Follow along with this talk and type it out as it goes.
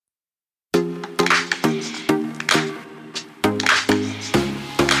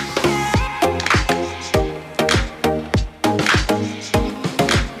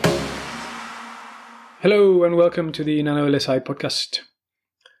Hello and welcome to the NanoLSI podcast.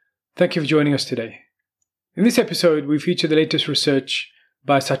 Thank you for joining us today. In this episode, we feature the latest research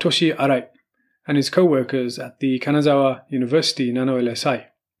by Satoshi Arai and his co-workers at the Kanazawa University NanoLSI.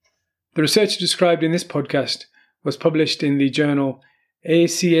 The research described in this podcast was published in the journal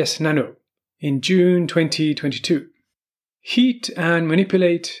ACS Nano in June 2022. Heat and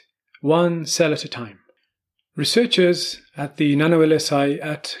manipulate one cell at a time. Researchers at the NanoLSI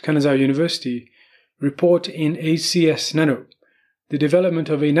at Kanazawa University report in ACS Nano the development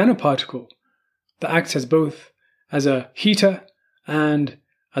of a nanoparticle that acts as both as a heater and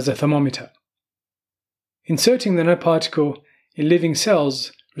as a thermometer. Inserting the nanoparticle in living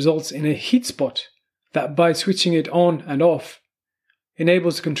cells results in a heat spot that, by switching it on and off,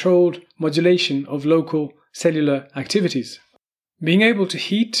 enables controlled modulation of local cellular activities. Being able to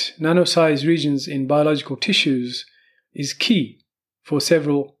heat nano-sized regions in biological tissues is key for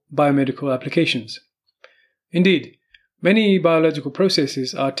several biomedical applications. Indeed, many biological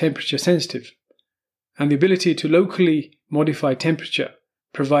processes are temperature sensitive, and the ability to locally modify temperature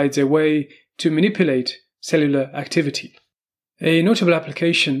provides a way to manipulate cellular activity. A notable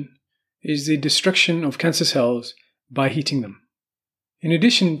application is the destruction of cancer cells by heating them. In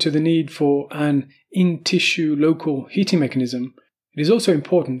addition to the need for an in-tissue local heating mechanism, it is also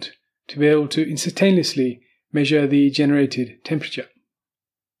important to be able to instantaneously measure the generated temperature.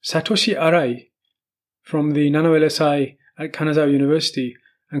 Satoshi Arai from the NanoLSI at Kanazawa University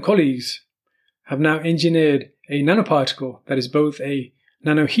and colleagues have now engineered a nanoparticle that is both a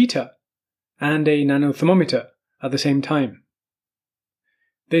nanoheater and a nanothermometer at the same time.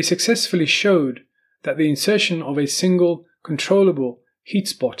 They successfully showed that the insertion of a single controllable heat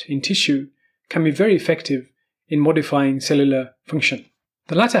spot in tissue can be very effective in modifying cellular function.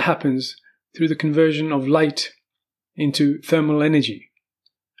 The latter happens through the conversion of light into thermal energy.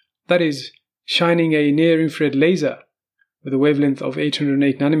 That is, shining a near-infrared laser with a wavelength of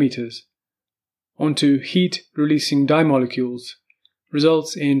 808 nanometers onto heat-releasing dye molecules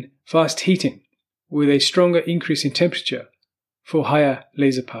results in fast heating with a stronger increase in temperature for higher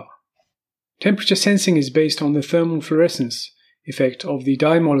laser power. Temperature sensing is based on the thermal fluorescence effect of the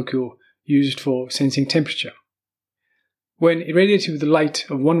dye molecule used for sensing temperature. When irradiated with the light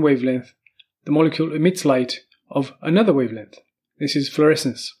of one wavelength, the molecule emits light of another wavelength. This is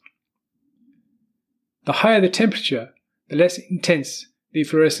fluorescence. The higher the temperature, the less intense the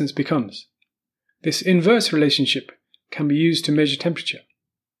fluorescence becomes. This inverse relationship can be used to measure temperature.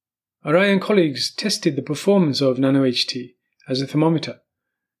 Arai and colleagues tested the performance of NanoHT as a thermometer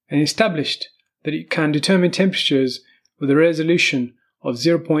and established that it can determine temperatures with a resolution of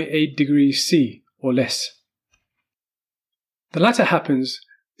 0.8 degrees C or less. The latter happens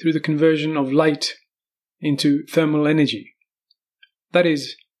through the conversion of light into thermal energy. That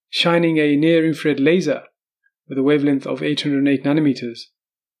is, shining a near-infrared laser with a wavelength of 808 nanometers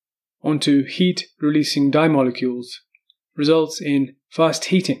onto heat-releasing dye molecules results in fast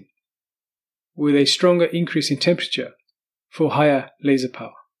heating with a stronger increase in temperature for higher laser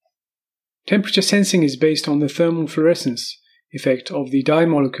power. Temperature sensing is based on the thermal fluorescence effect of the dye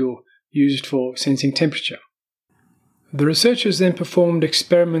molecule used for sensing temperature. The researchers then performed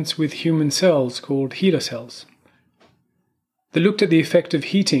experiments with human cells called HeLa cells. They looked at the effect of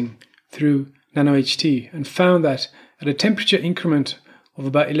heating through NanoHT and found that at a temperature increment of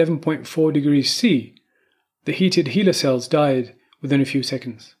about 11.4 degrees C, the heated HeLa cells died within a few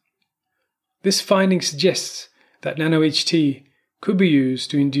seconds. This finding suggests that NanoHT could be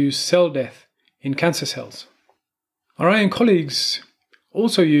used to induce cell death in cancer cells. Arai and colleagues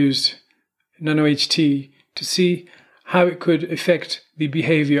also used NanoHT to see how it could affect the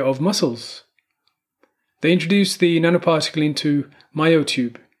behavior of muscles. They introduced the nanoparticle into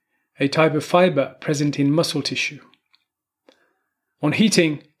myotube, a type of fiber present in muscle tissue. On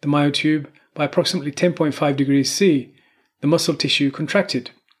heating the myotube by approximately 10.5 degrees C, the muscle tissue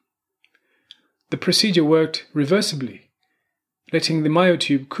contracted. The procedure worked reversibly. Letting the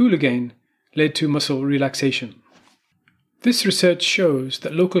myotube cool again led to muscle relaxation. This research shows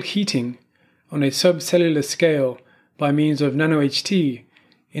that local heating on a subcellular scale by means of NanoHT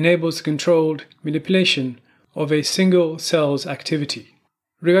enables controlled manipulation of a single cell's activity.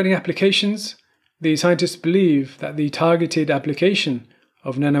 Regarding applications, the scientists believe that the targeted application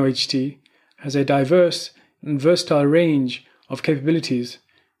of NanoHT has a diverse and versatile range of capabilities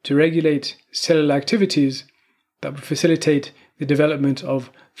to regulate cellular activities that would facilitate the development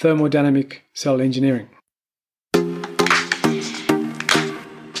of thermodynamic cell engineering.